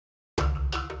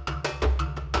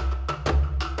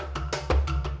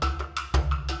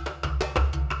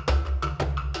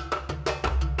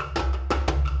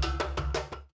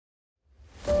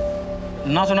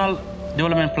national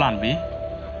development plan bi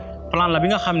plan la bi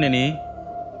nga xamné ni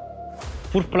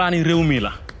pour plan yi réew mi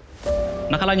la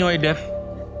naka la ñoy def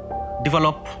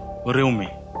develop réew mi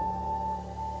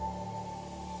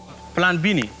plan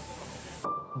bi ni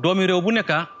doomi réew bu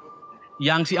nekk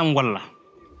yang ci am wala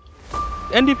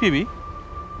NDP bi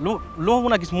lo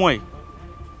mëna gis moy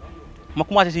ma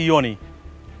commencé ci yoon yi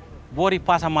boori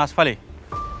Passamas fale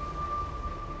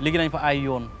léegi nañ fa ay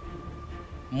yoon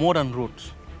modern road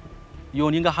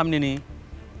yoon yi nga xam ne ni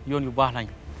yoon yu baax nañ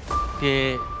te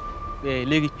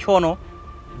léegi coono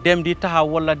dem di taxaw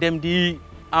wala dem di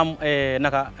am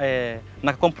naka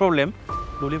comme problème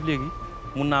loolu yëpp léegi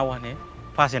mun naa wax ne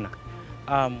passé na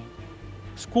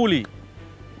school yi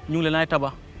ñu ngi leen ay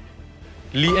tabax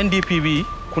lii NDP bi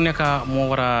ku nekk moo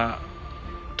war a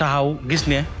taxaw gis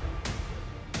ne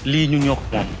lii ñu ñoo ko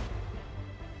moom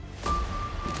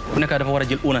ku nekk dafa war a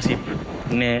jël ownership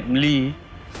ne lii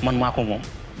man maa ko moom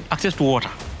access to water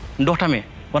ndox tamit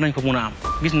war nañ ko mun a am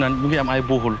gis na ñu ngi am ay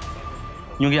boxul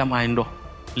ñu ngi am ay ndox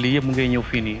lii yëpp mu ngi ñëw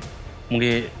fii nii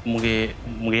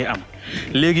mu ngi am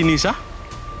léegi nii sax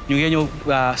ñu ngi ñëw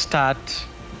start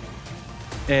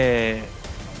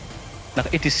naka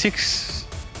 86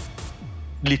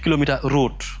 li kilomètre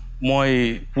road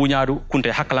mooy Wuñaadu Kunte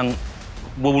Hakalang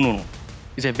boobu noonu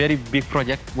it's a very big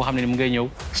project boo xam ne mu ngay ñëw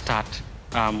start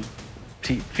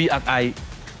fii ak ay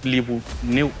lii bu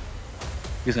néew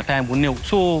gis nga time bu néew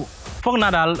so foog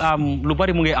naa daal lu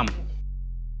bari mu ngi am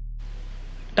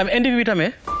tamit NDP bi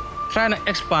tamit try na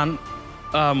expand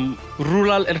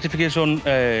rural electrification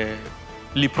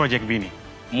li project bii nii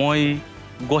mooy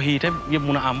gox yi tam yëpp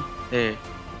mun a am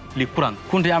li courant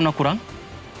Kunte am na courant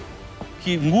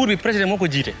kii nguur bi président moo ko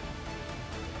jiite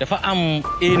dafa am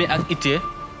éene ak itte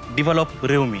develop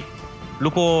réew mi lu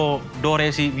ko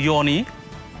dooree si yoon yi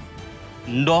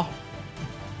ndox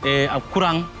ak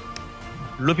courant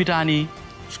lopitaan yi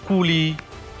school yi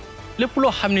lépp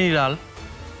loo xam ne ni daal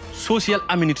social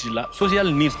amenity la social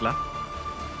needs la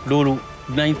loolu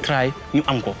dinañ try ñu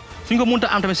am ko suñ ko mënta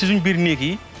am tamit si suñ biir néeg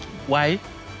yi waaye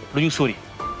duñu sori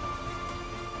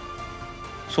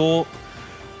soo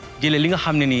jëlee li nga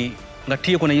xam ne nii nga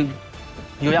téye ko ne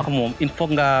yow yaa ko moom il faut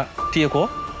nga téye ko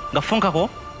nga fonka ko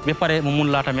ba pare mu mun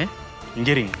laa tamit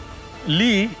njëriñ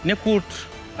lii nekkut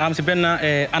am si benn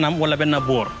anam wala benn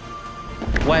boor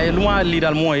waaye lu ma lii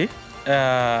daal mooy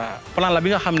plan la bi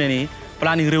nga xam ne nii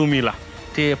plan yi réew mi la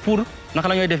te pour naka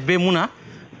la ñooy def ba mun a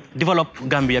développe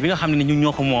Gambia bi nga xam ne ni ñu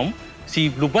ñoo ko moom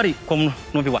si lu bari comme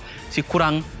nu fi wax si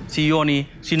courant si yoon yi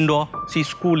si ndox si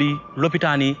school yi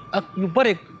lopitaan yi ak yu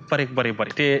bari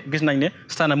te gis nañ ne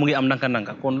stana mu ngi am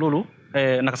nanka kon loolu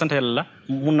naka sant Yàlla la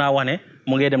mun naa wax ne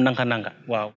mu ngi dem nanka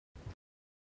waaw.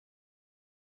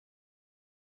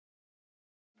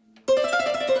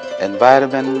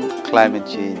 Environment, climate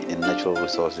change, and natural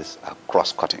resources are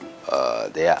cross-cutting.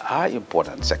 There are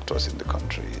important sectors in the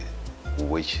country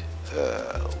which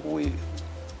we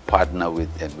partner with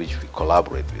and which we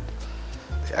collaborate with.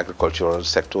 The agricultural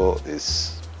sector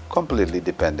is completely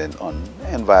dependent on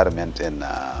environment and,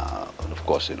 of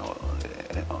course,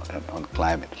 on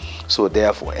climate. So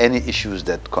therefore, any issues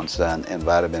that concern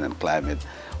environment and climate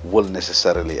will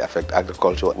necessarily affect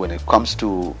agriculture. When it comes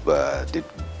to the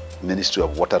Ministry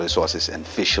of Water Resources and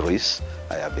Fisheries,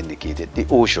 I have indicated the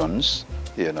oceans,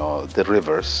 the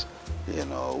rivers,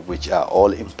 which are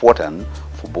all important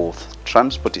for both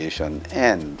transportation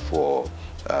and for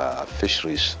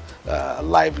fisheries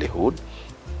livelihood.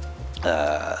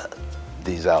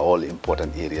 These are all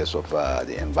important areas of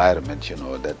the environment,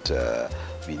 that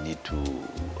we need to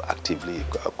actively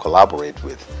collaborate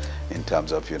with in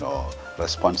terms of,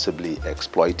 responsibly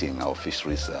exploiting our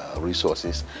fisheries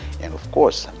resources and, of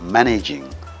course, managing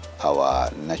our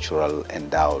naturally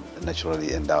endowed,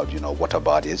 water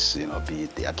bodies, be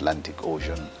it the Atlantic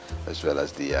Ocean as well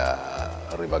as the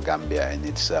River Gambia and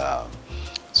its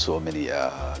so many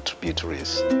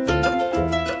tributaries.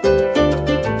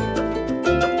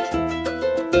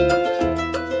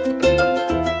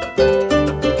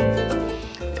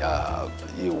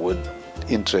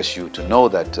 Interest you to know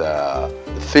that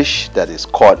the fish that is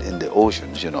caught in the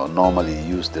oceans, normally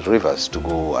use the rivers to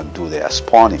go and do their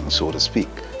spawning, so to speak.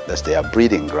 That's their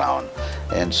breeding ground.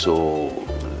 And so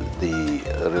the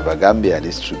River Gambia and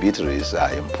its tributaries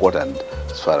are important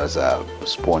as far as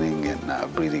spawning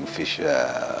and breeding fish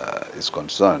is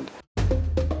concerned.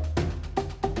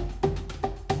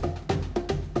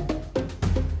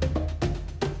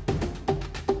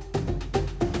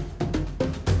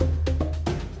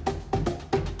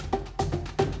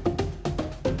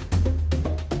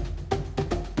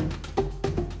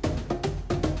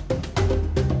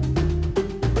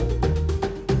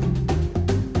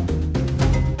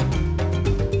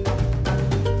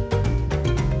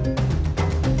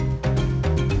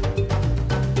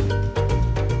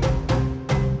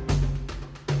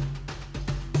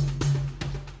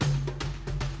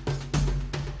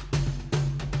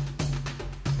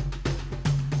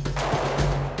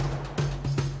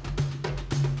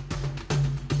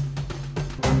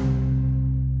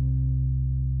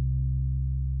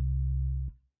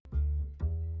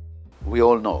 We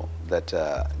all know that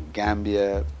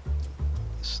Gambia's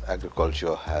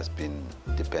agriculture has been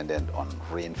dependent on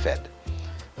rain-fed.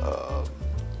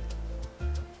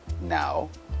 Now,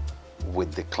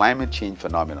 with the climate change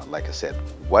phenomenon, like I said,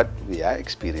 what we are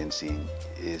experiencing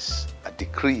is a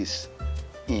decrease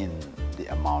in the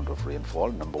amount of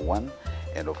rainfall, number one,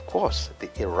 and of course the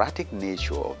erratic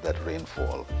nature of that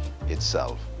rainfall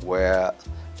itself, where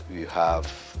you have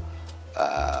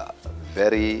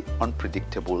very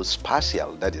unpredictable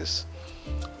spatial, that is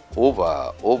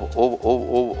over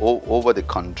the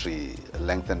country,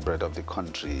 length and breadth of the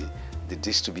country, the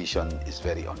distribution is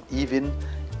very uneven,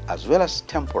 as well as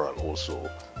temporal also.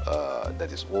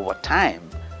 That is, over time,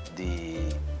 the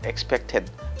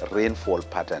expected rainfall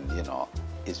pattern,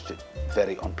 is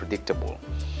very unpredictable.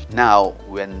 Now,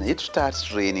 when it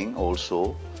starts raining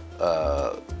also,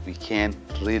 we can't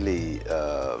really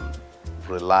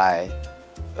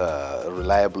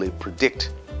reliably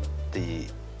predict the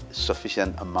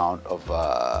sufficient amount of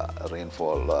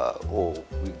rainfall, or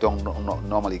we don't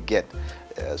normally get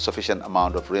sufficient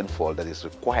amount of rainfall that is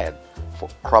required for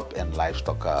crop and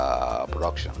livestock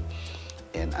production.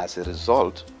 And as a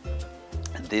result,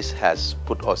 this has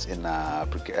put us in our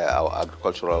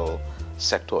agricultural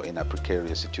sector in a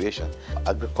precarious situation.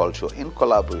 Agriculture, in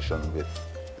collaboration with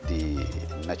the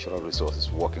Natural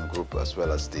Resources Working Group as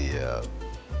well as the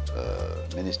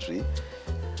ministry,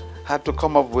 had to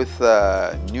come up with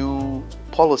new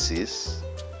policies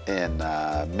and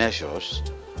measures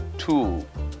to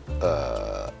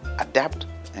adapt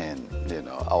and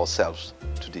ourselves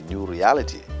to the new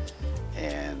reality,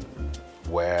 and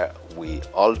where we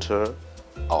alter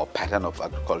our pattern of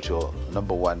agriculture.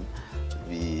 Number one,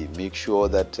 we make sure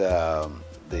that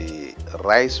the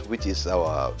rice, which is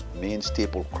our main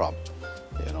staple crop,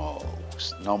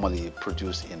 normally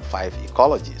produced in 5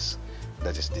 ecologies.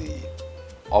 That is the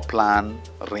upland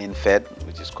rain-fed,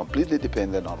 which is completely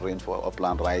dependent on rainfall,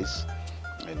 upland rice,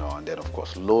 and then of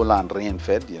course lowland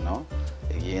rain-fed,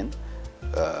 again,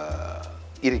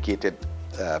 irrigated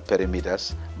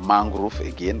perimeters, mangrove,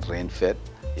 again rain-fed,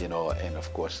 and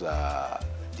of course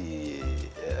the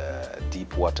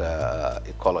deep water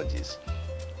ecologies.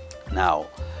 Now,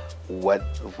 what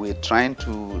we're trying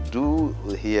to do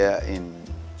here in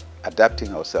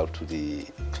adapting ourselves to the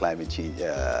climate change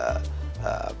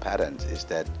patterns is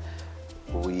that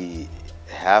we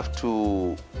have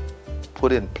to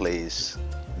put in place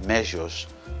measures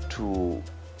to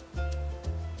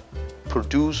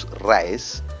produce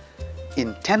rice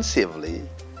intensively,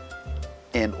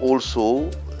 and also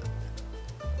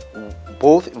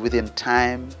both within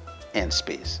time and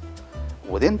space.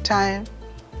 Within time,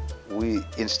 we,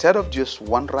 instead of just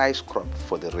one rice crop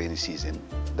for the rainy season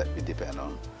that we depend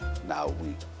on, now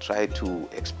we try to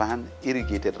expand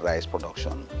irrigated rice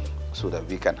production so that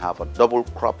we can have a double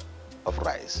crop of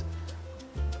rice.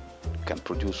 We can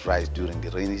produce rice during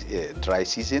the rainy, dry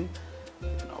season,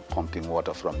 pumping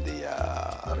water from the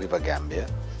River Gambia,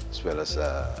 as well as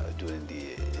during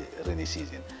the rainy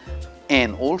season.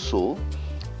 And also,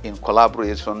 in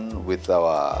collaboration with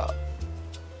our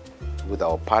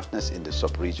partners in the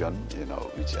sub-region,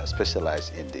 which are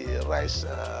specialized in the rice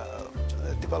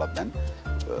development,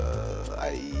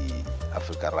 i.e.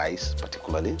 Africa rice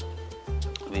particularly,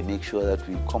 we make sure that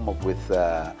we come up with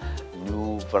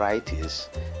new varieties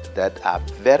that are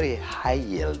very high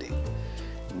yielding.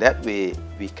 That way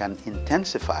we can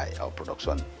intensify our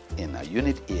production in a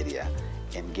unit area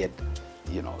and get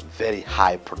very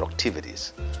high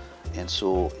productivities. And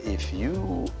so if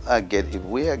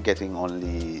we are getting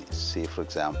only, say for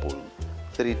example,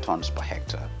 3 tons per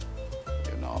hectare,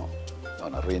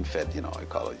 on a rain-fed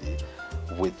ecology,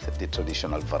 with the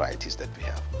traditional varieties that we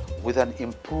have, with an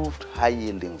improved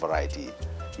high-yielding variety,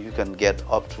 you can get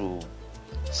up to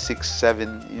 6,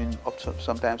 7,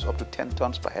 sometimes up to 10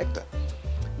 tons per hectare.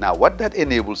 Now, what that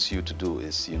enables you to do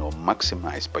is,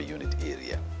 maximize per unit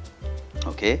area.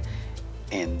 Okay,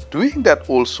 and doing that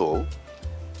also,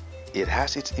 it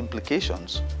has its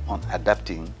implications on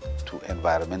adapting to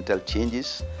environmental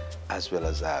changes as well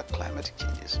as climatic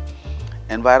changes.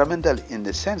 Environmental in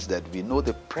the sense that we know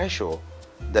the pressure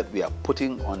that we are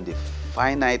putting on the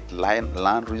finite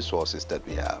land resources that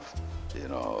we have,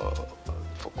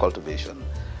 for cultivation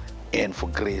and for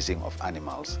grazing of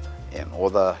animals and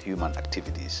other human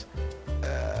activities.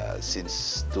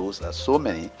 Since those are so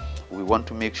many, we want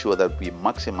to make sure that we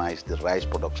maximize the rice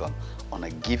production on a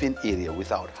given area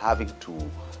without having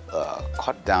to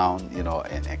cut down,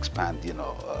 and expand,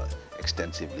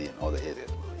 extensively in other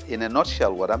areas. In a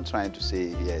nutshell, what I'm trying to say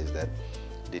here is that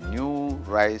the new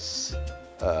rice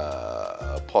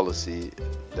policy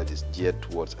that is geared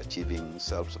towards achieving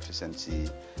self-sufficiency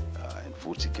in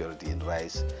food security in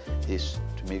rice is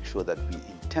to make sure that we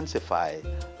intensify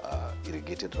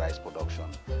irrigated rice production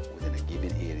within a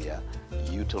given area,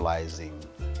 utilizing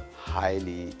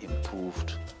highly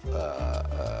improved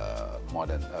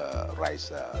modern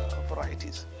rice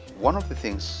varieties. One of the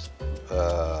things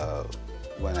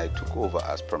when I took over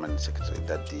as permanent secretary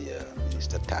that the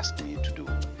minister tasked me to do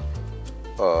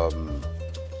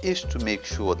is to make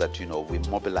sure that we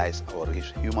mobilize our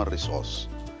human resource,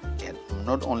 and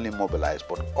not only mobilize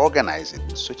but organize it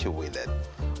in such a way that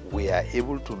we are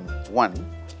able to, one,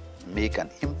 make an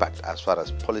impact as far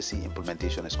as policy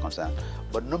implementation is concerned,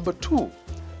 but number two,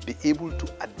 be able to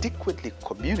adequately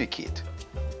communicate,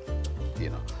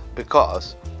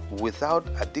 because without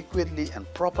adequately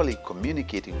and properly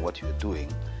communicating what you're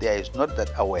doing, there is not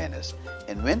that awareness.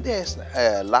 And when there is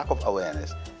a lack of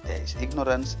awareness, there is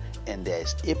ignorance and there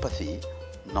is apathy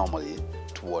normally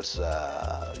towards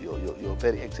your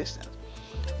very existence.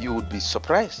 You would be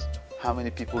surprised how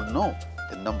many people know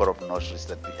the number of nurseries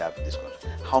that we have in this country.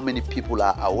 How many people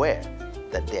are aware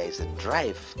that there is a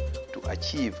drive to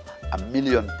achieve 1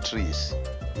 million trees,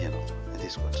 in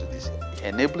this country. This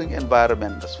enabling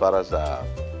environment as far as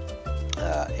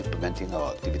implementing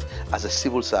our activity as a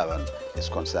civil servant is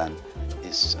concerned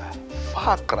is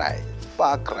far cry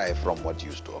from what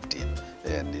used to obtain,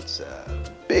 and it's a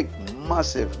big,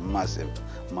 massive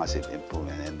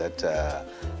improvement, and that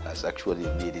has actually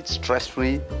made it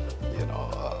stress-free.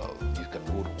 You can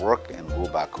go to work and go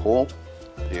back home.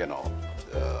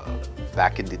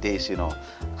 Back in the days,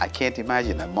 I can't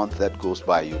imagine a month that goes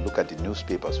by, you look at the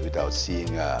newspapers without seeing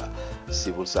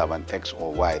civil servant X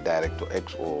or Y, director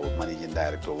X or managing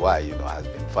director Y, has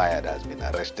been fired, has been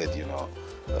arrested,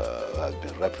 has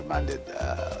been reprimanded,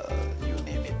 you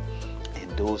name it.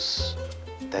 And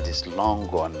that is long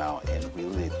gone now, and we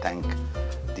really thank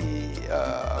the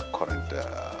current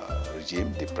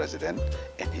regime, the president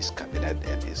and his cabinet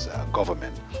and his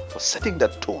government for setting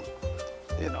that tone.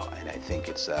 And I think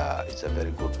it's a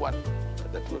very good one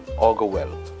that will augur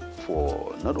well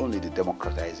for not only the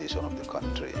democratization of the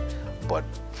country, but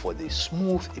for the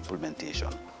smooth implementation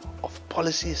of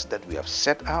policies that we have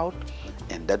set out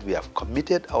and that we have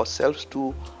committed ourselves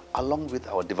to along with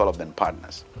our development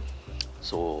partners.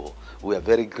 So we are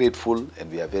very grateful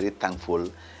and we are very thankful,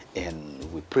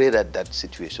 and we pray that that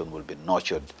situation will be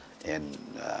nurtured and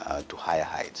to higher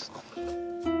heights.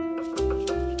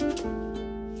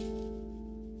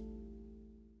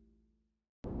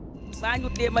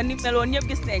 Banjul de man ni meloon ñëpp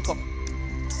gis nañ ko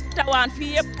tawaan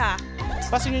fii yëpp taa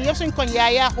parce que ñun yëpp suñ koñ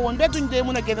yaa ko woon ba duñ dee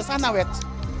mën a génn sax nawet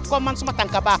comme man suma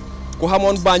tànka baax ku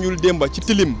xamoon Banjul démba ci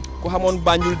tilim ku xamoon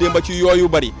Banjul démba ci yooyu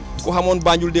bari ku xamoon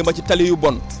Banjul démba ci tali yu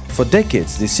bon. For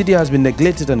decades, the city has been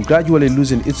neglected and gradually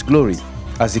losing its glory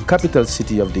as the capital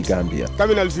city of the Gambia.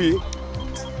 Terminal fii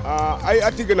ay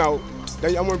ati gannaaw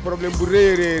dañ amoon problème bu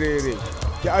rëy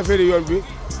ci affaire yoon bi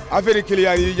affaire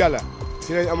client yi jàlla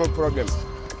ci lañ amoon problème.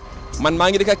 Man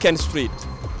maa ngi dëkk Ken Street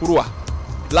pour wax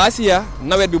last year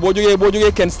nawet bi boo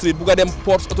jógee Ken Street bu nga dem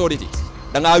Port Authority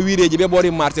da ngaa wiiree ji ba boori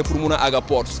marché pour mun a àgga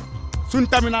port. Suñ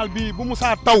terminal bi bu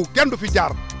musaa taw kenn du fi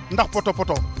jaar ndax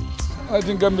poto. I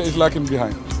think Gambia is lacking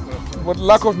behind, but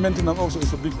lack of maintenance also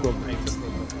is a big problem.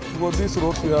 Because these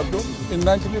roads we have done in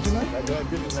 1989,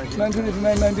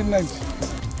 1990.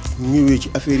 ñëwee ci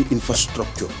affaire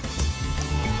infrastructure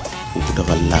foofu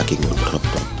dafa lacking trop.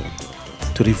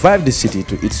 To revive the city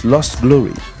to its lost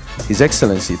glory, His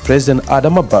Excellency President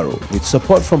Adama Barrow, with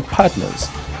support from partners,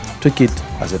 took it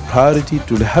as a priority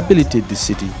to rehabilitate the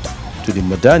city to the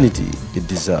modernity it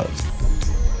deserves.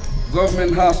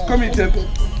 Government has committed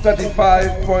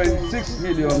 $35.6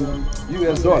 million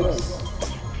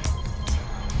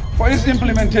for its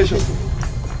implementation.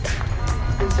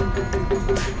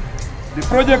 The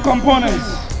project components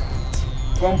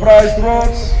comprise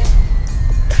roads,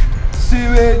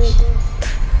 sewage,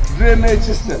 drainage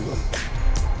systems,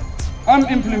 and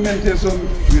implementation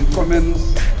will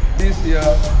commence this year,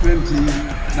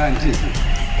 2019.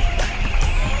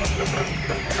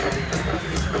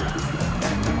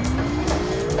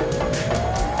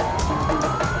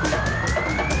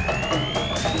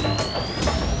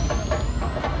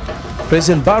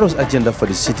 President Barrow's agenda for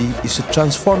the city is to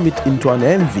transform it into an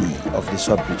envy of the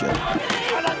sub-region.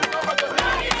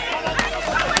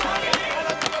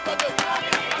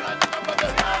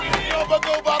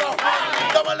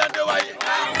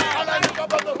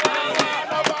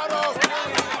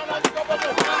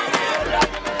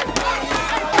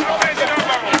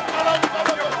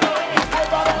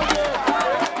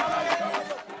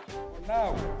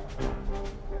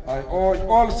 I urge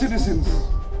all citizens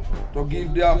to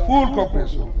give their full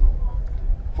cooperation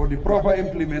for the proper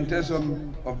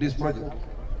implementation of this project.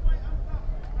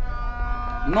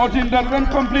 Noting that when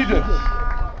completed,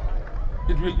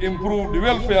 it will improve the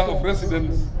welfare of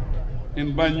residents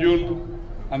in Banjul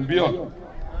and beyond.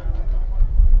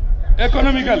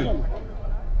 Economically,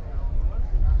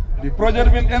 the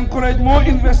project will encourage more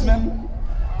investment,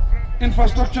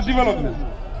 infrastructure development,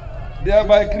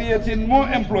 thereby creating more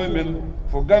employment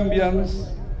for Gambians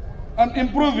and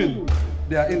improving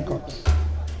their incomes.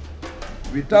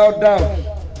 Without doubt,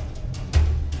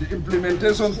 the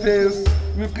implementation phase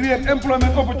will create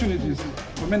employment opportunities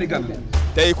for many Gambians.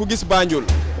 Tay ku gis Banjul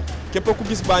képp ku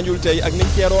gis Banjul tay ak niñ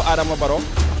téro Adama Barrow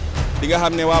di nga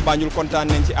xamné wa Banjul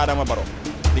kontaan nañ ci Adama Barrow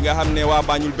di nga xamné wa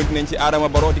Banjul bëgg nañ ci Adama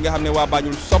Barrow di nga xamné wa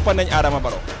Banjul soppa nañ Adama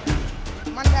Barrow.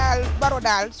 Man dal Barrow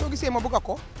dal so gisé ma bëgg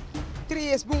ko 3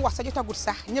 years bu mu wax sa jotagut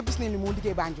sax ñepp gis nañ ni mo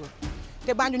liggéey Banjul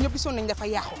té Banjul ñepp gisoon nañ dafa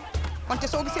yaxu kon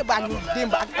té so gisé Banjul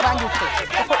demb ak Banjul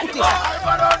dafa uté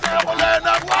sax.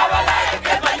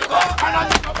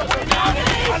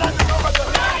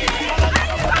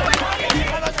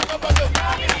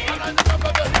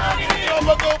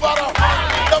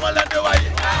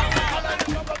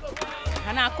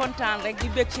 xanaa kontaan rek di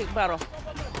bëgg ci Barrow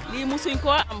lii musuñ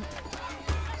koo am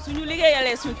suñu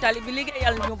liggéeyalee suñ tali bi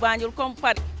liggéeyal ñu Banjul comme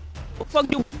Paris foog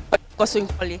ñu ko suñ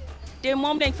xol yi te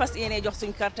moom lañ fas yéene jox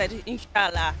suñ carte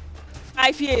inshallah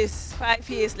 5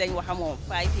 years lañ wax moom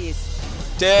 5 years.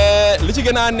 te li ci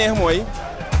gën a neex mooy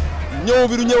ñëw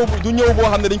bi du ñëw boo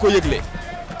xam ne dañ ko yëgle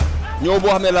ñëw boo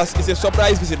xam ne la c'est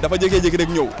surprise visit dafa jékki-jékki rek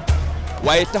ñëw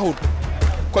waaye taxut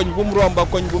koñ bu mu romba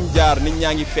koñ bu mu jaar nit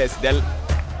ñaa ngi fees del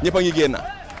ñëpp a ngi génn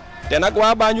te nag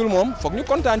waa Banjul moom foog ñu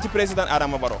kontaan ci président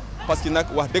Adama Barrow parce que nag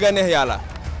wax dëgg a neex yàlla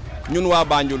ñun waa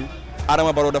Banjul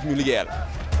Adama Barrow daf ñu liggéeyal.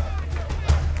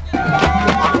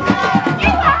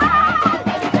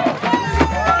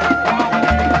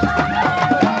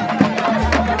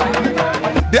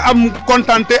 di am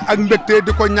kontante ak mbégte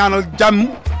di ko ñaanal jàmm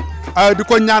di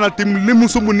ko ñaanal tim li mu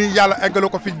sumb ni yàlla eggale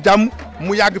ko fi jàmm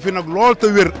mu yàgg fi nag lool te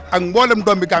wér ak mboolem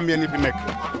doom bi Gambien yi fi nekk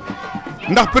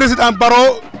ndax président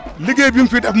Barrow liggéey bi mu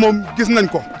fi def moom gis nañ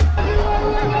ko.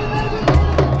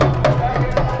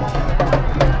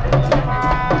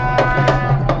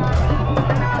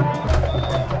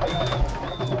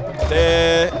 te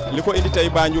li ko indi tey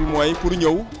Banjul mooy pour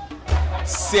ñëw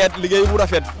seet liggéey bu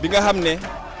rafet bi nga xam ne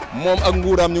moom ak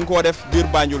nguuram ñu ngi koo def biir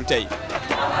Banjul tey.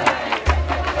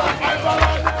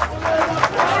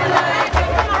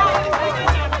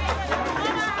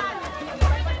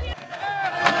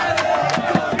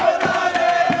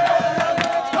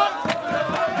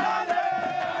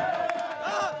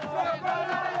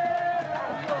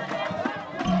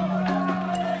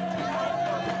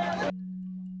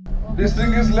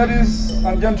 Distinguished ladies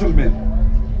and gentlemen,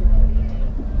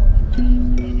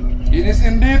 it is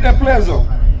indeed a pleasure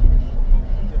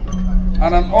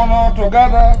and an honor to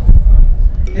gather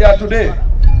here today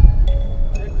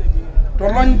to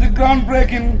launch the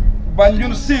groundbreaking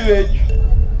Banjul sewage,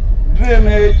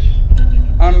 drainage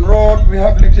and road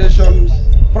rehabilitation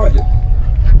project.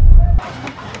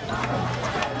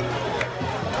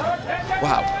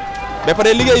 Waaw ba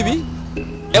pare liggéey bi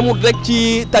emul rek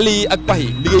ci tali yi ak pax yi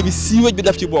liggéey bi sewage bi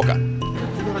daf ci bokka.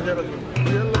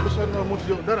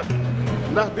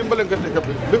 ndax dimbale nga dëkk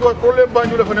bi li ko problème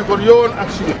Banjul dafa nekkoon yoon ak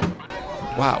si.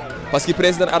 waaw parce que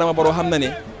président Adama Barrow xam na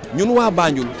ne ñun waa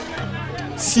Banjul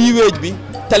sewage bi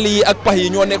tali yi ak pax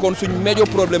yi ñoo nekkoon suñ major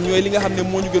problème ñooy li nga xam ne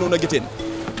moo ñu gënoon a gëteen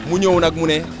mu ñëw nag mu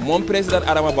ne moom président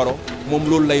Adama Barrow moom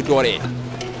loolu lay dooree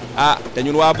te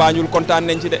ñun waa Banjul kontaan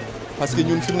nañ ci de parce que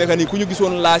ñun fi mu nekk nii ku ñu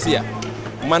gisoon laasiya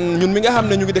man ñun mi nga xam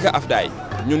ne ñu ngi dëkk Afdaay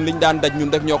ñun liñ daan daj ñun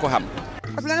rek ñoo ko xam.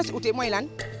 parce que la na si utee mooy lan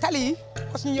tali yi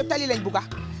parce que ñun ñëpp tali lañ bugga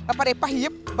ba pare pax yi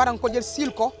yëpp baran ko jël siil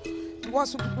ko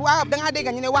waa da ngaa dégg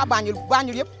ñu ne waa Banjul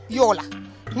yëpp yoo la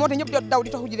moo tax ñëpp daw di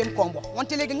taxu ji dem Kombo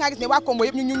wante léegi nga gis ne waa Kombo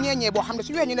yëpp ñu ñeeñee boo xam ne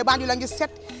su ñu ñu ne Banjul la ngi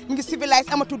set ngi civilise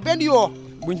amatul benn yoo.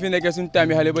 buñ fi nekkee suñu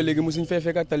taami xale ba léegi musuñ fee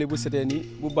fekk tali bu setee nii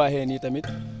bu baaxee nii tamit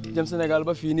jëm Sénégal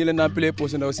ba fii nii la naan play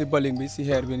poste ndaw si baling bi si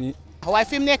xeer bi nii. waaye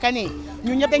fi mu nekk nii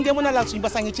ñun ñëpp dañ dee mën a lal suñu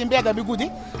basang yi ci mbedda bi guddi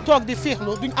toog di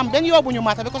fiixlu duñ am benn yoo bu ñu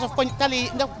maata bi ko sof koñ tali yi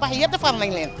nga pax yi yëpp defar nañ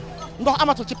leen ndox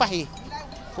amatul ci pax yi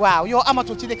waaw yoo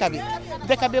amatul ci dëkk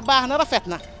bi baax na rafet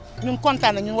na ñun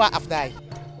kontaan na ñun waa Afdaay.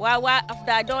 waaw waa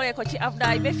Afdaay dooree ko ci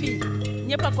Afdaay ba fii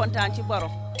ñëpp a kontaan ci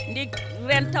Barrow ndi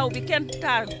ren taw bi kenn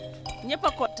taal ñëpp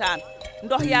a kontaan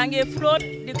ndox yaa ngi flotte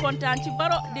di kontaan ci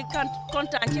Barrow di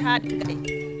kontaan ci Hadi Gaye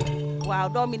waaw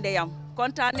doomi ndeyam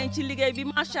kontaan nañ ci liggéey bi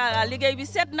macha allah liggéey bi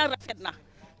set na rafet na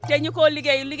te ñu ko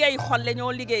liggéey xol la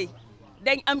ñoo liggéey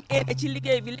dañ am éene ci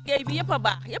liggéey bi yëpp a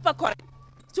baax yëpp a correct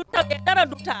su tawee dara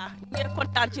du taa ñu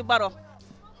kontaan ci Barrow.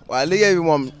 waaw liggéey bi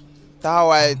moom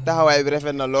taxawaay bi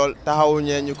rafet na lool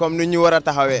taxawuñee ñu comme ni ñu war a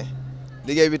taxawee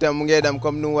liggéey bi tam mu ngi dem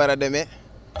comme ni mu war a demee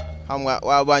xam nga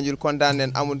waa Banjul kontaan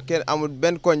nañ amul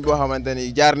benn koñ boo xamante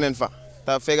ni jaar nañ fa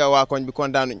te fekk waa koñ bi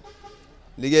kontaanuñ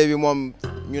liggéey bi moom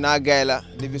ñu naa gaay la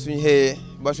depuis suñu xëyee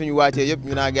ba suñu wàccee yëpp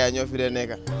ñu naa gaay ñoo fi dee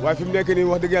nekk. waaye fi mu nekk nii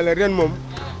wax dëgg yàlla ren moom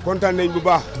kontaan nañ bu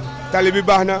baax tali bi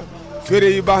baax na fere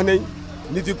yi baax nañ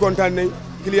nit yi kontaan nañ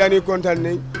client yi kontaan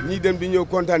nañ ñiy dem di ñëw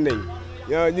kontaan nañ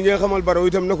ñi nga xamal Barrow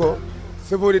itam na ko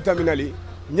chauffeur yi terminal yi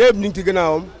ñëpp ñu ngi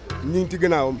ci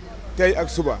gannaawam tey ak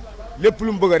suba lépp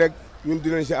lu mu bëgg rek ñun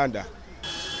dinañ si ànda.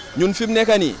 ñun fi mu nekk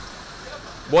nii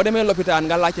boo demee lopitaan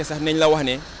nga laajte sax nañ la wax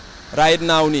ne right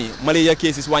now nii malaria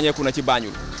cases wàññeeku na ci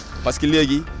Banjul parce que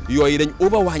léegi yooyu dañ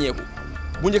over wàññeeku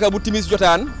bu njëkk bu timis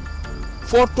jotaan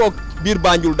foo toog biir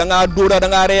Banjul da ngaa dóora da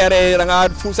ngaa reeree da ngaa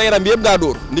sa yaram bi yëpp ngaa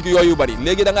dóor ndik yooyu bari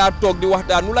léegi da ngaa toog di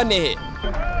waxtaan nu la neexee.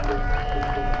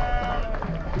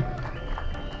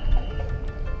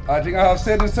 I think I have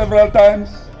said it several times.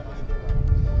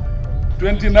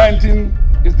 2019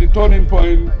 is the turning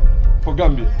point for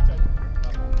Gambia.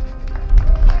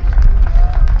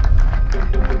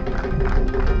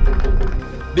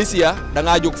 This year da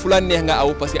ngaa jóg fu la neex nga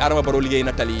aw parce que Adama Barrow liggéey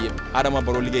na tali yëpp Adama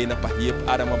Barrow liggéey na pax yëpp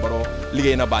Adama Barrow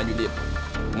liggéey na Banjul yëpp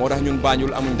moo tax ñun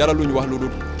Banjul amuñ dara lu ñu wax lu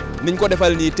dul niñ ko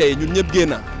defal nii tey ñun ñëpp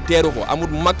génn teeru ko amul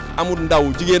mag amul ndaw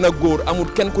jigéen ak góor amul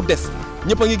kenn ku des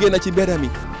ñëpp a ngi génn ci mbedd mi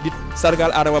di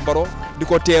sargal Adama Barrow di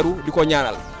ko teeru di ko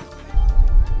ñaanal.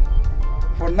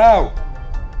 For now,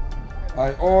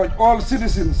 I urge all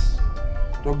citizens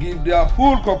to give their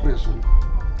full cooperation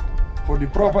for the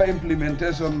proper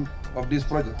implementation of this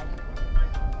project.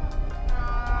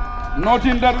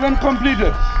 Noting that when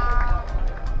completed,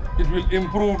 it will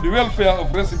improve the welfare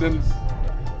of residents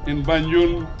in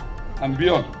Banjul and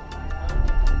beyond.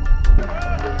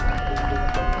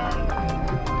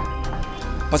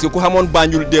 Parce que ku xamoon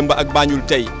Banjul démb ak Banjul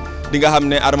tey di nga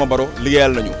xam ne Adama Barrow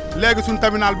liggéeyal nañu. léegi suñ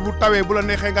terminal bi bu tawee bu la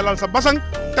neexee nga lal sa basang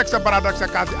teg sa baraad ak sa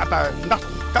kaas yi ataaya ndax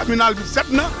terminal bi set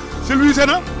na silwiise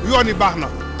na yoon yi baax na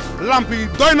lamp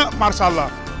yi doy na macha allah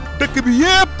dëkk bi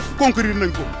yëpp conquérir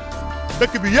nañ ko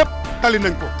dëkk bi yëpp tali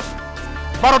nañ ko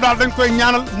Barrow daal dañ koy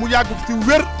ñaanal mu yàgg ci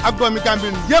wér ak doomi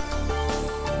Gambien yëpp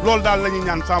loolu daal la ñuy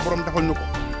ñaan sa borom defal ñu ko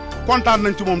kontaan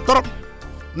nañ ci moom trop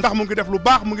ndax mu ngi def lu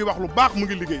baax mu ngi wax lu baax mu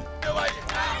ngi liggéey.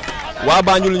 waa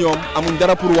Banjul ñoom amuñ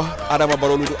dara pour wax Adama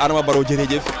Barrow lu Adama Barrow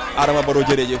jërëjëf Adama Barrow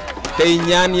jërëjëf tey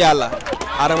ñaan yàlla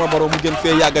Adama Barrow mu gën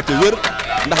fee yàggate wér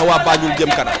ndax waa Banjul jëm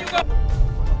kanam.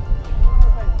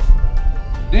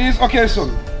 This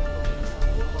occasion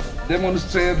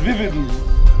demonstrates vividly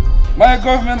my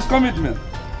government's commitment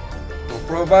to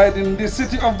providing the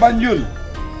city of Banjul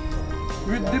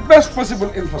with the best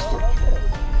possible infrastructure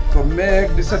to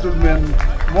make the settlement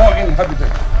more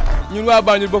inhabitable. ñun waa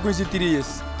Banjul bokkuñ ci 3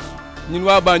 years ñun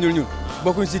waa Banjul ñun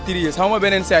bokkuñ ci 3 years xam nga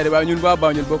beneen side waaye ñun waa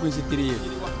Banjul bokkuñ ci 3 years.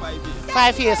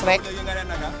 5 years rek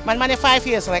man ma ne 5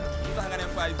 years rek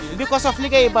because of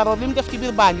liggéey Barrow li mu def ci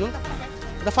biir Banjul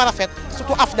dafa rafet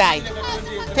surtout afdaay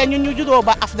te ñun ñu juddoo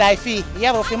ba afdaay fii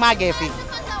yaroo fi màggee fii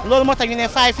loolu moo tax ñu ne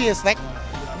 5 years rek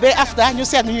ba afda ñu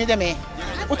seet nu ñuy demee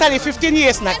utali 15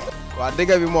 years nag. waaw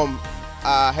dëgg bi moom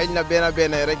xëy na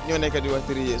benn rek ñoo nekk di wax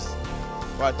 3 years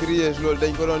waaw 3 years loolu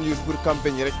dañ ko doon use pour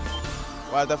campagne rek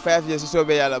waaw te 5 years si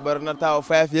soobee yàlla Barrow na taxaw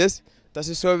 5 years te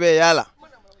si soobee yàlla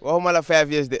waxuma la 5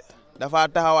 years de dafa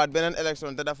taxawaat beneen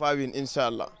élection te dafa win incha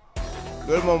allah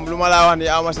loolu moom lu ma laa wax ni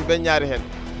ama si benn ñaari xel.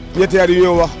 ñetti at yi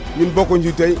ñoo wax ñun bokkuñ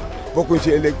ci tey bokkuñ ci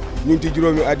ëllëg ñu ngi ci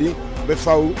juróomi at yi ba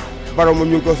faw Barrow moom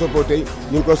ñu ngi ko support tey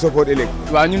ñu ngi ko support ëllëg.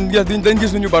 waaw ñun dañ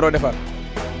gis lu ñu Barrow defar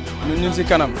ñun si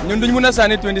kanam ñun duñ mun a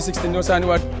sànni 2016 ñoo sànni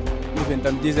waat ñu fen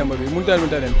tam décembre bi mënut a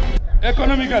dem.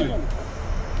 Economically,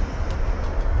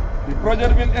 the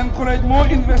project will encourage more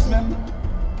investment,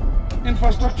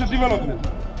 infrastructure development,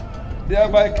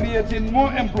 thereby creating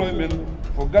more employment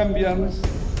for Gambians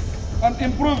and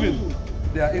improving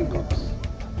their incomes.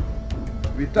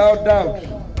 Without doubt,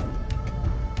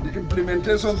 the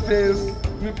implementation phase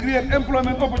will create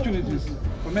employment opportunities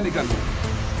for many Gambians.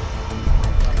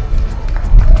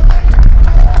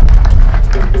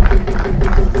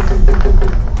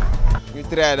 ñu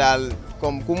traité daal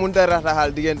comme ku munta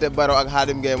rataxal diggante Barrow ak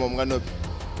Hadim Gueye moom nga noppi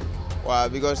waaw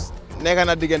because nekk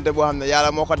na diggante boo xam ne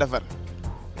yàlla moo ko defar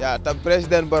yaa te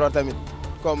président Barrow tamit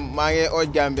comme maa ngi ooj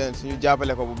Gambien suñu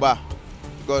jàppale ko bu baax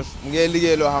because mu ngi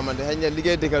liggéey loo xamante xëy na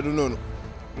liggéey dëkk du noonu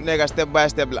du nekk step by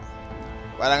step la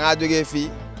wala ngaa jógee fii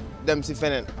dem si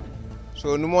feneen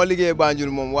so nu moo liggéey Banjul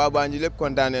moom waa Banjul yëpp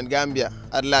kontaan nañ Gambia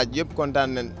at laaj yëpp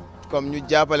kontaan nañ comme ñu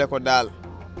jàppale ko daal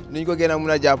niñ ko gën a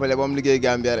mun a jàppale ba mu liggéey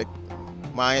Gambia rek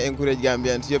maa ngi encourage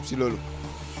Gambians yëpp si loolu.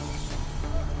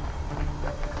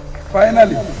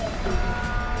 Finally,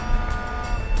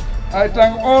 I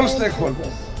thank all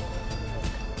stakeholders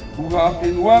who have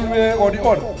in one way or the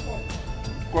other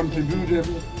contributed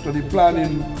to the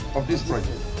planning of this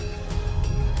project.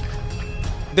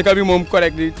 dëkk bi moom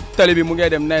correct di tali bi mu ngay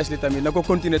dem nice li tamit na ko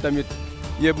continuer tamit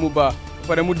yëpp mu baax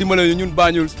pare mu dimbale ñu ñun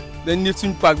Banjul dañ nit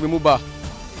suñ parc bi mu baax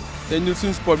dañ nit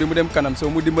suñ sport bi mu dem kanam so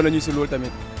mu dimbale ñu si loolu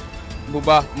tamit bu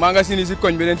baax magasin yi si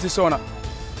koñ bi leen si soona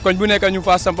koñ bu nekk ñu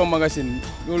faa sampa magasin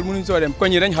loolu mënuñ soo dem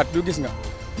koñ yi dañ xat du gis nga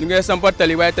ñu ngay sampa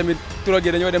tali waaye tamit troog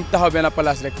yi dañoo dem taxaw benn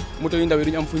place rek moto yu ndaw yi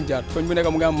duñu am fuñ jaar koñ bu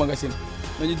nekk mu ngi am magasin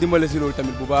nañu dimbale si loolu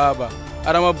tamit bu baax a baax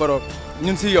Adama Barrow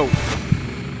ñun si yow.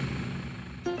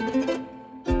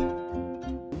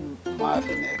 maa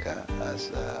fi nekk as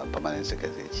permanent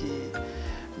secretary ci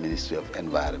Ministry of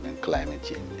Environment Climate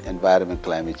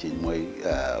Change mooy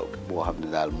boo xam ne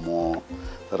daal moo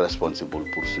responsible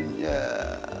pour suñ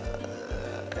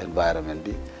environment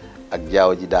bi ak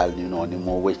jaww ji daal ñu noonu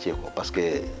moo wëccee ko parce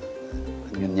que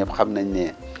ñun ñëpp xam nañ ne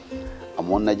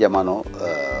amoon na jamono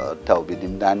taw bi ni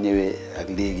mu daan ñëwee ak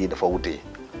léegi dafa wutee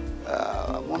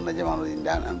amoon na jamono yi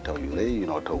daan am taw yu rëy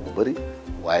taw bu bëri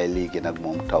waaye léegi nag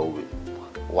moom taw bi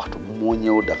waxtu bu moo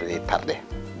ñëw dafay tardé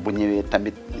bu ñëwee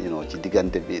tamit ci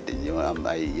diggante bi dañu am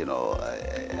ay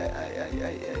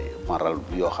ay maral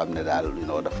yoo xam ne daal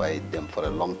dafay dem for a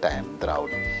long time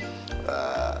drought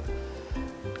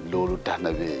loolu tax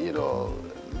na bi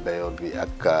mbéyoon bi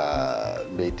ak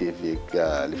mbéyteef yi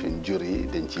li fi jur yi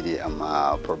dañ ci di am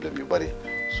problème yu bëri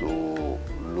su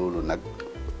loolu nag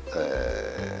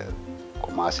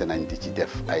commencé nañ di ci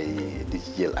def di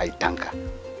ci jël ay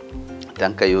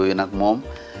tànka yooyu nag moom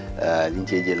liñ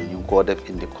cee jël ñu ngi koo def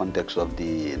in the context of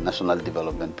the national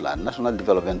development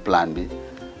plan bi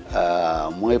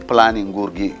mooy plan yi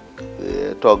nguur gi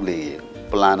toog léegi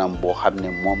planam boo xam ne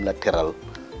moom la teral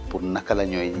pour naka la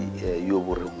ñooy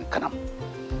yóbbu réew mi kanam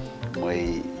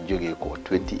mooy jógee ko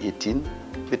 2018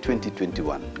 ba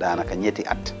 2021 daanaka ñetti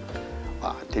at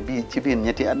waaw te bii ci biir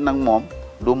ñetti at nag moom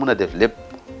doo mën a def lépp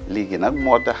léegi nag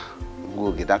moo tax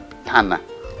nguur gi nag tànn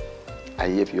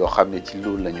ay yëf yoo xam ne ci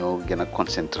loolu la ñoo gën a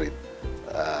concentré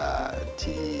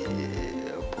ci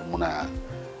pour mun a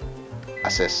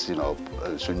assess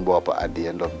suñ bopp at the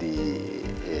end of the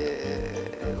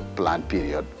plan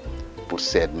period pour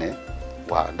seet ne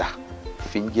waaw ndax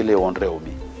fiñ jëlee woon réew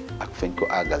mi ak fañ ko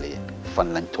àggalee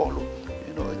fan lañ toolu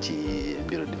ci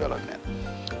mbiru développement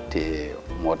te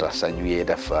moo tax sax ñu ngi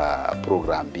def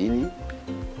programme bii nii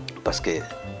parce que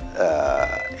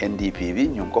NDP bi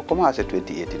ñu ngi ko commencé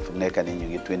 2018 fu mu nekk nii ñu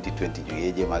ngi 2020 ñu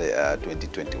ngi jëmale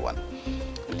 2021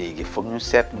 léegi foog ñu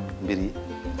seet mbir yi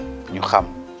ñu xam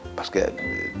parce que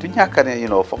du ñàkk ne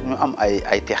foog ñu am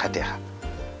ay teexa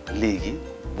léegi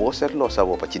boo seetloo sa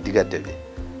bopp ci diggante bi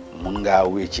mun ngaa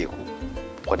wécceeku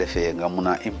ko defee nga mun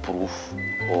a improve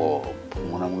o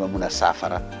nga mun a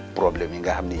saafara problème yi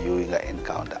nga xam ne yooyu nga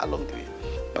encounter along the way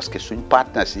parce que suñ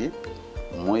partners yi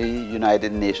muy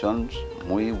United Nations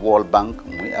muy World Bank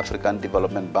muy African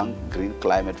Development Bank Green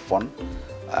Climate Fund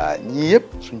ñii yëpp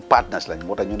suñ partners lañ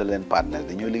moo tax ñu ne leen partners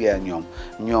dañoo liggéey ak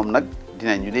ñoom nag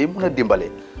dinañu dee mën a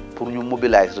dimbale pour ñu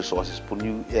mobilize resources pour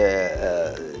ñu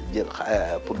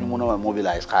mën a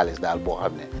mobilize xaalis daal boo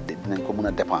xam ne dinañ ko mën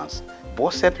a dépense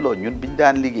boo seetloo ñun biñ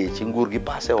daan liggéey ci nguur gi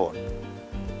passé woon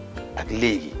ak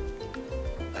léegi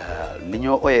li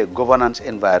ñoo ooyee governance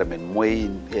environment mooy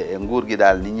nguur gi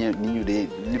daal ni ñu dee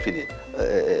li fi ne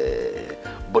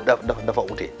dafa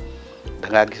ute da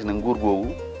ngaa gis ne nguur googu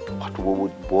waxtu boobu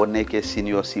boo nekkee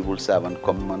senior civil servant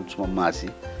comme man suma maas yi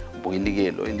booy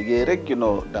liggéey rek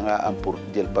da ngaa am pour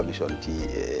jël permission ci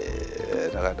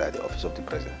naka daal di office of the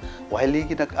president waaye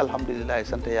léegi nag alhamdulilah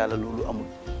sant yàlla loolu amul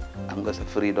am nga sa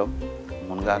freedom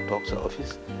mun ngaa toog sa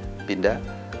office binda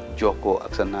jokkoo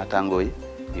ak sa naataangoo yi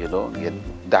ngeen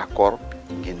d'accord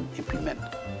ngeen implement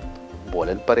boo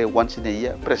leen paree once in a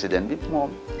year président bi moom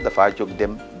dafaa jóg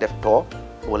dem def too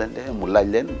boo leen defee mu laaj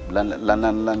leen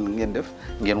lan ngeen def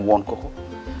ngeen woon ko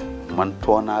man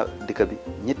toonaa dëkk bi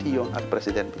ñetti yoon ak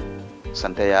président bi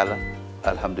sant yàlla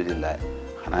alhamdulilah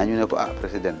xanaa ñu ne ko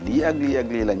président lii ak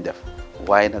lii lañ def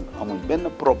waaye nag amuñ benn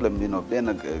problème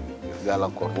benn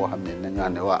gàllankoor boo xam ne nañ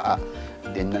naan ne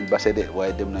dañ nañ base de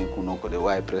waaye dem nañ ku ko de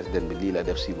waaye président bi lii la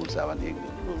def civil servant yi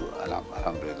loolu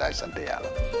alhamdulilah sant yàlla.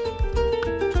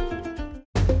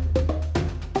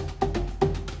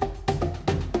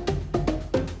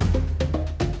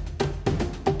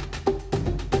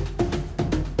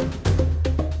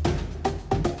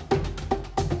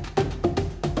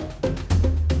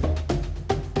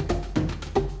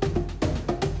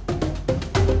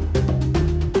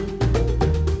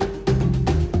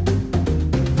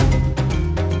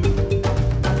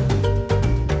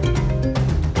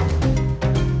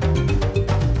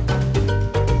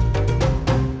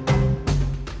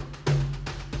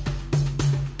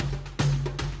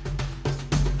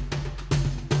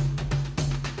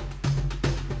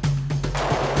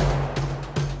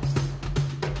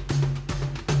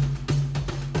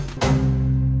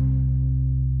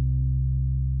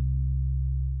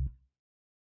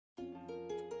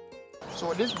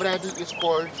 So this variety is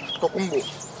called Tokumbo.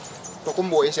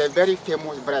 Tokumbo is a very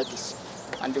famous variety,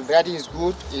 and the variety is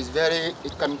good.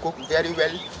 It can cook very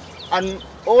well, and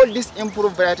all these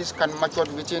improved varieties can mature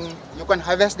within. You can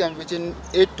harvest them within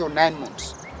 8 to 9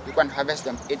 months. You can harvest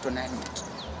them 8 to 9 months,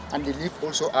 and the leaf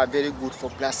also are very good for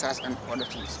plasters and other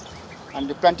things. And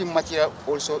the planting material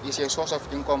also is a source of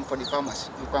income for the farmers.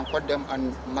 You can cut them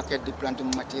and market the planting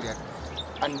material.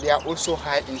 And they are also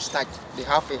high in starch. They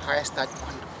have a high starch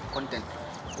content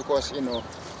because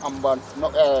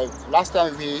last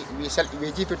time we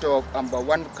give it to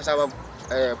one cassava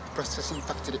processing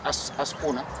factory as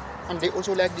Puna, and they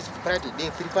also like this variety. They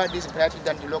prefer this variety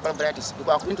than the local varieties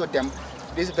because according to them,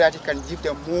 this variety can give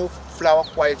them more flour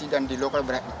quality than the local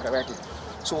variety.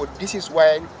 So this is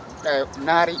why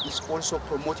NARI is also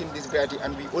promoting this variety,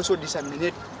 and we also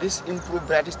disseminate these improved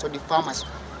varieties to the farmers.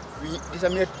 We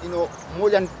disseminate, more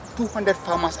than 200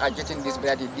 farmers are getting this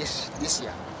variety this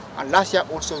year. And last year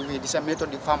also we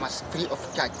disseminated the farmers free of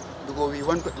charge because we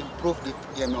want to improve the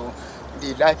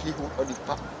livelihood of the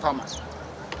farmers.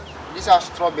 These are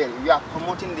strawberry. We are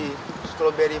promoting the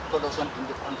strawberry production in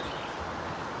the country.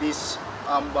 This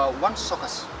one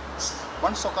suckers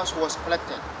was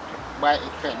collected by a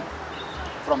friend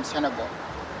from Senegal.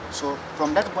 So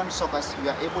from that one suckers we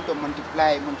are able to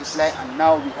multiply, and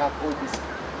now we have all this.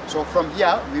 So from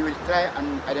here we will try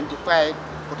and identify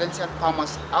potential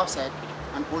farmers outside,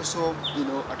 and also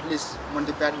at least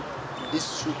multiply this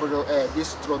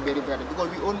strawberry variety, because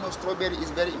we all know strawberry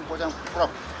is very important crop,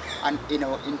 and in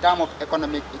terms of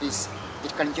economic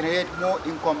it can generate more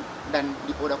income than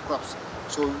the other crops.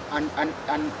 So and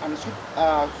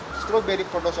strawberry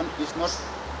production is not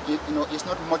is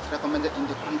not much recommended in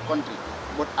the country,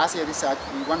 but as a research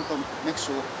we want to make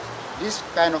sure this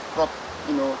kind of crop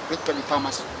reach to the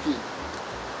farmers field.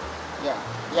 Yeah,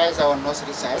 here is our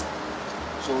nursery site.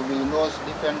 So we nurse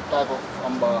different type of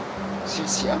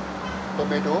seeds here,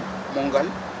 tomato, mangal,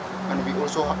 and we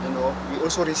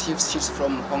also receive seeds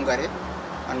from Hungary,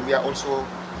 and we are also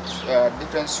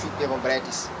different sweet level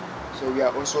varieties. So we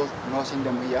are also nursing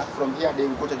them here. From here they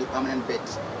will go to the permanent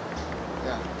beds.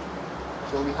 Yeah.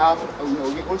 So we have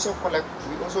we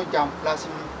also jam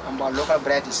planting local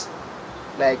varieties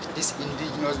like these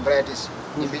indigenous varieties,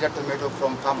 indigenous tomato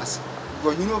from farmers.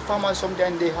 Because farmers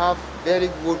sometimes they have very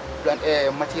good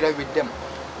material with them,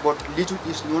 but little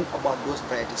is known about those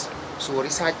varieties. So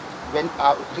research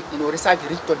research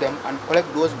reach to them and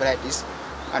collect those varieties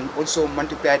and also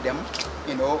multiply them,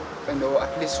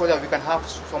 at least so that we can have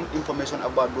some information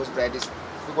about those varieties.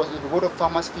 Because if you go to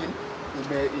farmers field, you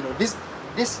may,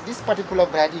 this particular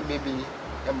variety may be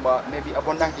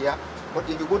abundant here, but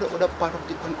if you go to other part of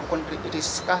the country, it is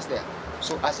scarce there.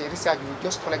 So as a research, we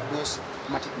just collect those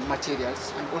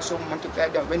materials and also multiply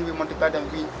them. When we multiply them,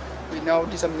 we now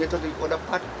disseminate to the other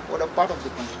part of the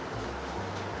country.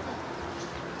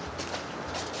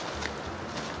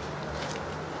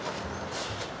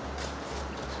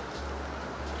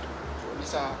 So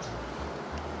these are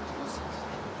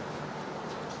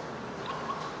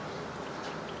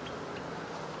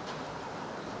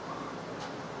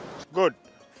good.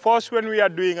 First, when we are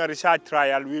doing a research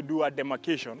trial, we do a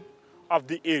demarcation of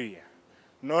the area,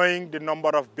 knowing the number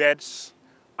of beds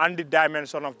and the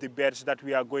dimension of the beds that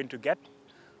we are going to get.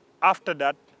 After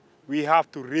that, we have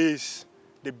to raise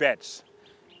the beds.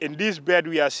 In this bed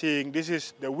we are seeing,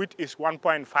 the width is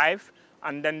 1.5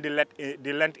 and then the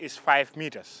length is 5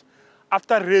 meters.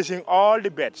 After raising all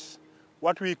the beds,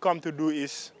 what we come to do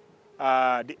is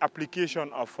the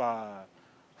application of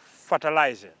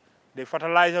fertilizer. The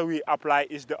fertilizer we apply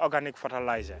is the organic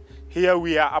fertilizer. Here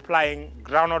we are applying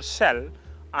groundnut shell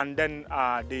and then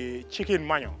the chicken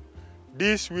manure.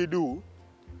 This we do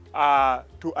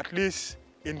to at least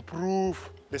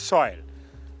improve the soil.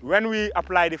 When we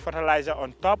apply the fertilizer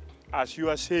on top, as you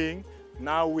are saying,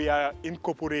 now we are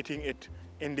incorporating it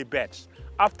in the beds.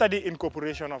 After the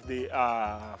incorporation of the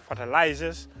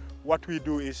fertilizers, what we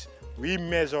do is we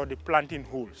measure the planting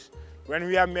holes. When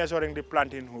we are measuring the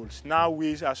planting holes, now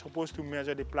we are supposed to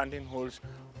measure the planting holes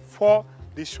for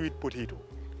the sweet potato.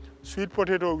 Sweet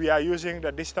potato, we are using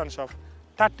the distance of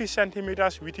 30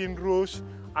 centimeters within rows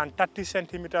and 30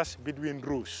 centimeters between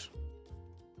rows.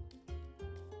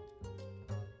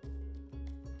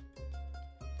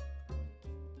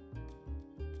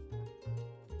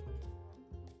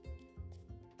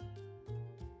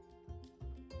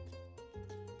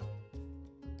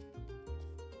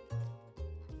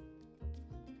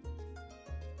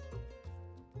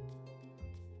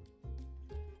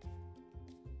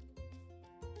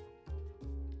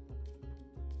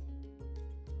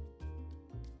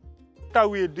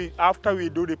 After we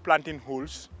do the planting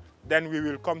holes, then we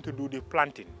will come to do the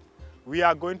planting. we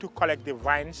are going to collect the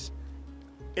vines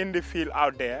in the field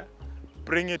out there,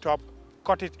 bring it up,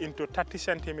 cut it into 30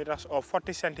 centimeters or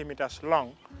 40 centimeters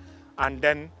long, and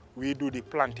then we do the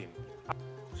planting.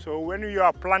 So when you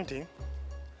are planting,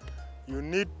 you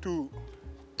need to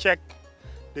check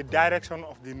the direction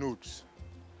of the nodes.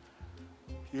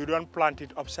 You don't plant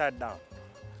it upside down,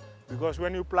 because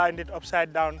when you plant it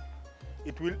upside down,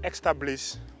 it will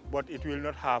establish, but it will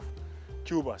not have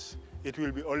tubers. It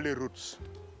will be only roots.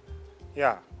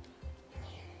 Yeah.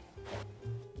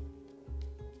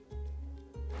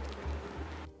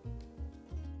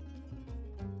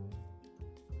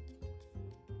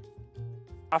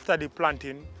 After the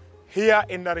planting, here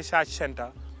in the research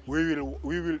center, we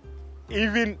will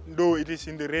even though it is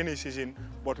in the rainy season,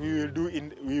 but we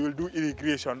will do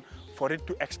irrigation for it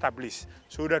to establish,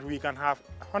 so that we can have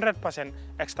 100%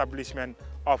 establishment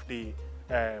of the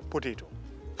potato.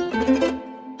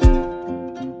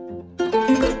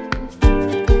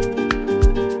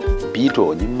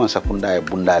 Bito ni masakunda e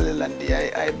bundale landi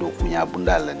ay do kunya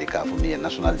bundale landi ka fu mi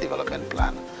national development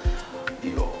plan.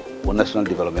 Yo o national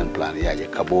development plan yaje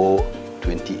kabo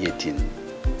 2018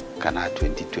 kana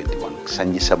 2021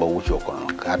 sanji saba wucho kono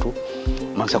katu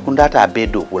masakunda ta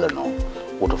bedo wala no